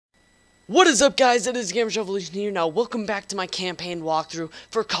What is up, guys? It is Gamers Revolution here. Now, welcome back to my campaign walkthrough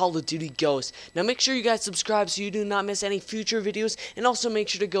for Call of Duty Ghosts. Now, make sure you guys subscribe so you do not miss any future videos, and also make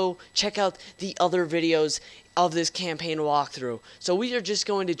sure to go check out the other videos of this campaign walkthrough. So we are just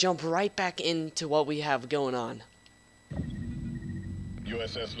going to jump right back into what we have going on.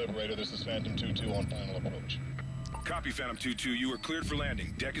 USS Liberator, this is Phantom 2-2 on final approach. Copy, Phantom 2-2. You are cleared for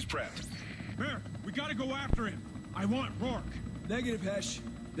landing. Deck is prepped. Here, we gotta go after him. I want Rourke. Negative, Hesh.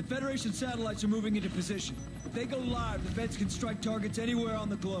 The Federation satellites are moving into position. If they go live, the Feds can strike targets anywhere on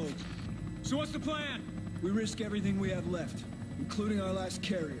the globe. So what's the plan? We risk everything we have left, including our last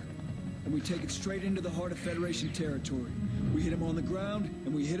carrier. And we take it straight into the heart of Federation territory. We hit him on the ground,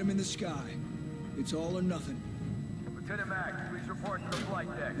 and we hit him in the sky. It's all or nothing. Lieutenant Max, please report to the flight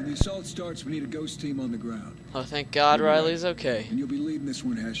deck. When the assault starts, we need a ghost team on the ground. Oh, thank God Riley's okay. And you'll be leading this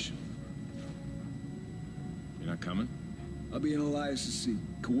one, Hesh. You're not coming? I'll be in Elias' seat,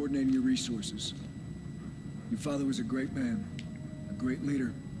 coordinating your resources. Your father was a great man, a great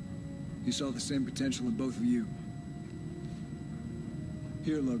leader. He saw the same potential in both of you.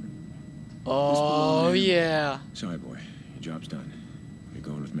 Here, Logan. Oh, yeah. Sorry, boy. Your job's done. You're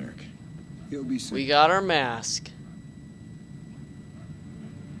going with Merrick. He'll be safe. We got our mask.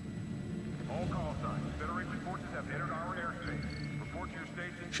 All call signs. Federation forces have entered our airspace. Report to your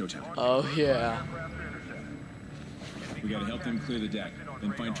station. Showtime. Oh, yeah. We gotta help them clear the deck,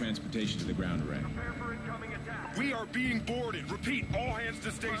 then find transportation to the ground array. Prepare for incoming attack. We are being boarded. Repeat, all hands to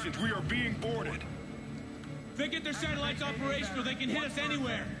stations. We are being boarded. If they get their satellites operational, they can hit us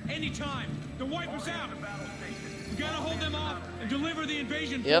anywhere, anytime. They'll wipe us out. We gotta hold them off and deliver the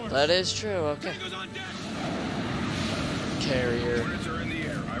invasion Yep, force. that is true. Okay. Tango's on deck. Carrier. Hornets are in the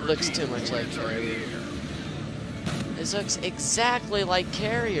air. I Looks repeat, too much like Hornets are in the Carrier. air. This looks exactly like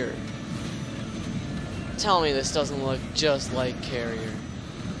Carrier. Tell me this doesn't look just like Carrier.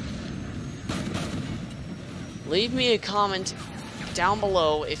 Leave me a comment down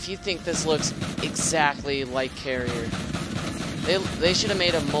below if you think this looks exactly like Carrier. They should have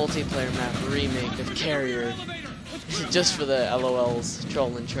made a multiplayer map remake of Carrier just for the LOLs,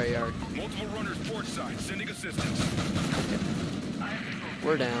 Troll and Treyarch. Multiple runners port side, sending assistance.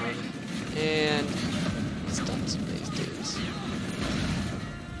 We're down. And stun some of these dudes.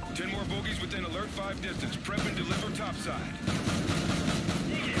 10 more bogies within alert 5 distance. Prep and deliver topside.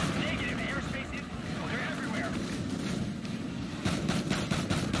 Negative. Airspace is... Oh, they're everywhere.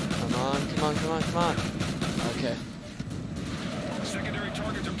 Come on. Okay. Secondary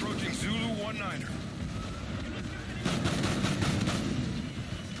targets approaching Zulu 19er.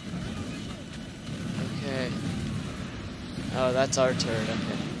 Okay. Oh, that's our turret.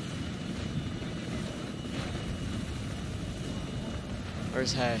 Okay.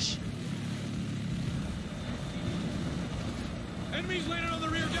 Where's Hash? Enemies landed on the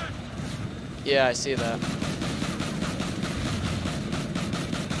rear deck. Yeah, I see that.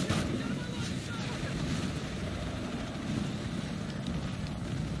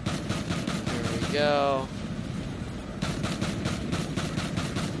 Here we go.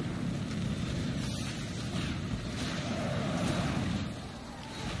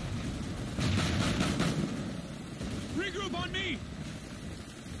 Regroup on me.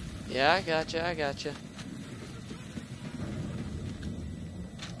 Yeah, I gotcha.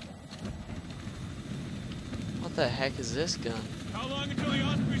 What the heck is this gun? How long until the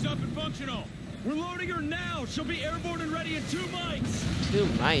Osprey's up and functional? We're loading her now. She'll be airborne and ready in 2 mites. 2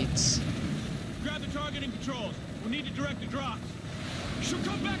 mites. Grab the targeting controls. We'll need to direct the drops. She'll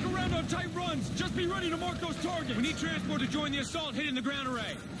come back around on tight runs. Just be ready to mark those targets. We need transport to join the assault hitting the ground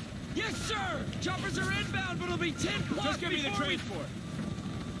array. Yes, sir. Choppers are inbound, but it'll be 10 plus. Just give me the transport.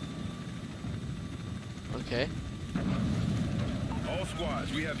 Okay. All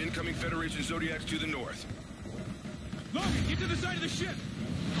squads, we have incoming Federation Zodiacs to the north. Logan, get to the side of the ship.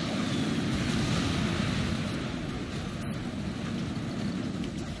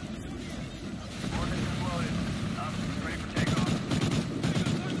 Ordnance is loaded. Ready for takeoff.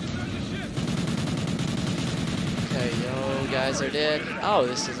 Okay, yo, guys are dead. Oh,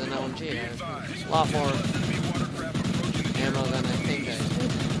 this is an LMG. I have a lot more Enemy watercraft approaching the ammo than I think I did.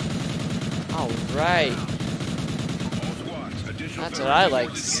 Alright. All squads, additional That's what I like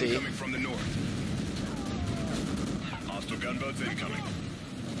to forces see. incoming from the north. Hostile gunboats incoming.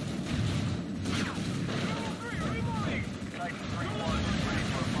 Titan 3-1, ready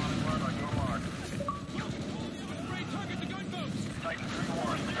for a final run on your mark. Target the gunboats. Titan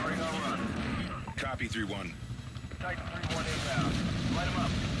 3-1, starting our run. Copy 3-1. Titan 3-1 inbound. Light them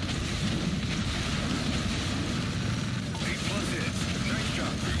up. 8+ hits. Nice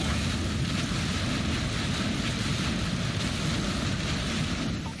job, 3-1.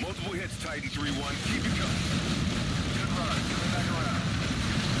 Couple hits, Titan 3-1. Keep it going. Good run. Coming back around.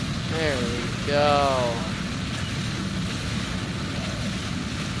 There we go.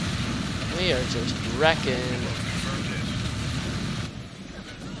 We are just wrecking. Confirmed hit.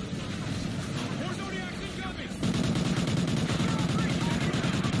 More Zodiacs incoming!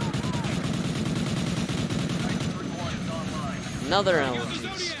 Titan 3-1 is online. Another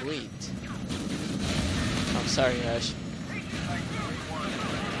element. Sweet. Oh, sorry, Ash.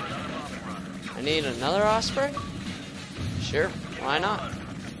 I need another Osprey? Sure, why not?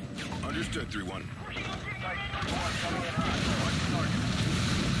 Understood, 3-1.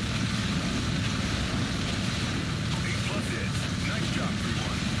 Plus hits. Nice job,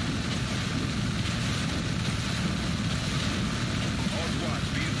 3-1. All squads,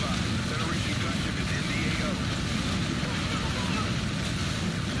 be advised. The Federation gunship is in the AO.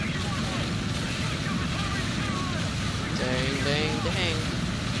 Dang, dang, dang.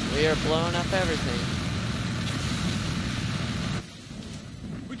 We are blowing up everything.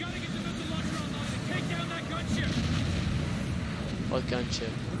 We gotta get the missile launcher online and take down that gunship! What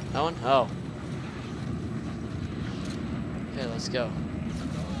gunship? That one? Oh. Okay, let's go.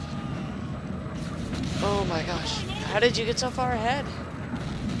 Oh my gosh. How did you get so far ahead?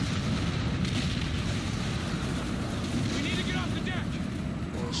 We need to get off the deck!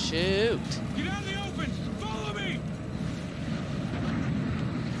 Well, shoot. Get out in the open! Follow me!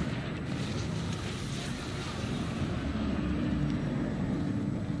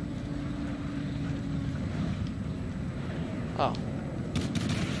 Oh.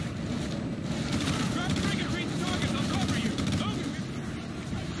 Grab the ring and treat the targets, I'll cover you! Over!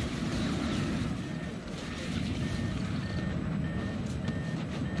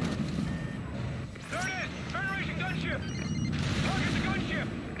 There it is! Federation gunship! Target the gunship!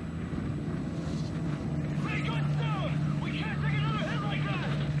 Three guns down! We can't take another hit like that!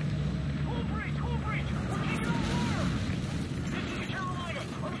 Hull breach! Hull breach! We're taking on water! This is the Carolina!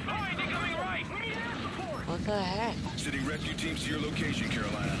 Behind, incoming right! We need air support! What the heck? Sending rescue teams to your location,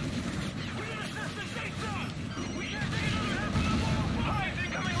 Carolina. We need assistance ASAP! We can't take another hit from the wall! Behind,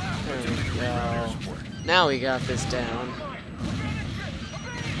 incoming left! There we Air go. support. Now we got this down. Abandoned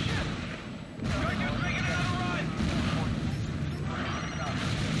ship! Abandoned ship! Gunship's making another run!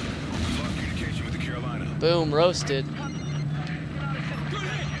 We lost communication with the Carolina. Boom, roasted. Good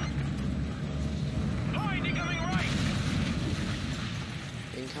hit! Behind, incoming right!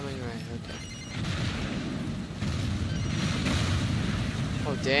 Incoming right, okay.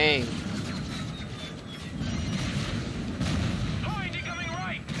 Oh, dang. Behind, incoming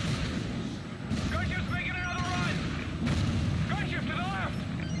right! Gunship's making another run! Gunship to the left!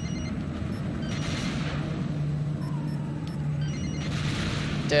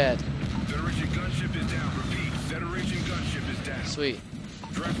 Dead. Federation gunship is down. Repeat, Federation gunship is down. Sweet.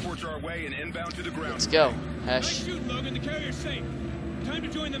 Transports are away and inbound to the ground. Let's go. Nice Hesh. shooting, Logan. The carrier's safe. Time to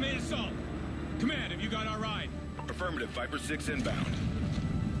join the main assault. Command, have you got our ride? Affirmative, Viper 6 inbound.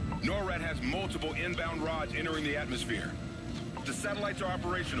 NORAD has multiple inbound rods entering the atmosphere. The satellites are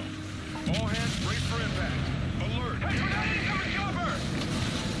operational. All hands brace for impact. Alert! Hey, for that incoming chopper!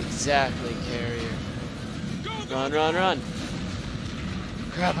 Exactly, carrier. Go, go, Run, go! run, run.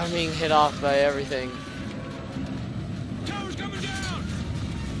 Crap, I'm being hit off by everything. Tower's coming down!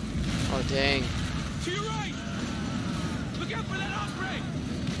 Oh, dang. To your right! Look out for that Osprey!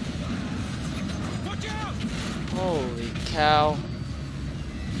 Watch out! Holy cow.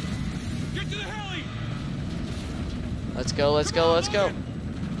 Get to the heli! Let's go, let's go, let's go.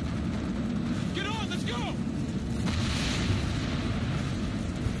 Get on, let's go!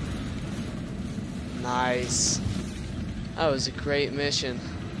 Nice. That was a great mission.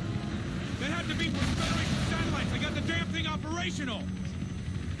 That had to be from Federation satellites. I got the damn thing operational.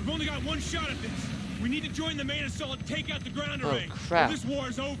 We've only got one shot at this. We need to join the main assault and take out the ground Oh, array. crap. Or this war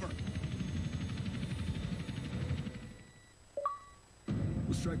is over.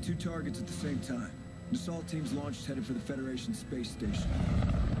 We'll strike two targets at the same time. An assault team's launched headed for the Federation space station.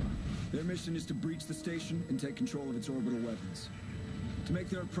 Their mission is to breach the station and take control of its orbital weapons. To make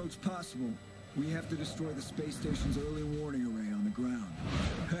their approach possible, we have to destroy the space station's early warning array on the ground.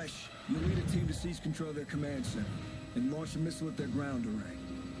 Hesh, you'll lead a team to seize control of their command center and launch a missile at their ground array.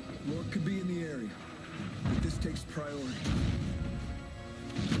 Rourke could be in the area, but this takes priority.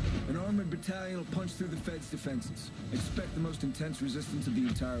 An armored battalion will punch through the Fed's defenses. Expect the most intense resistance of the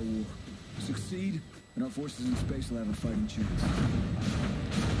entire war. Succeed, and our forces in space will have a fighting chance.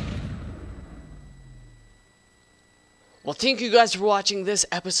 Well, thank you guys for watching this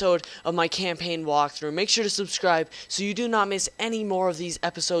episode of my campaign walkthrough. Make sure to subscribe so you do not miss any more of these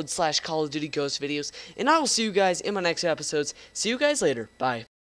episodes / Call of Duty Ghosts videos. And I will see you guys in my next episodes. See you guys later. Bye.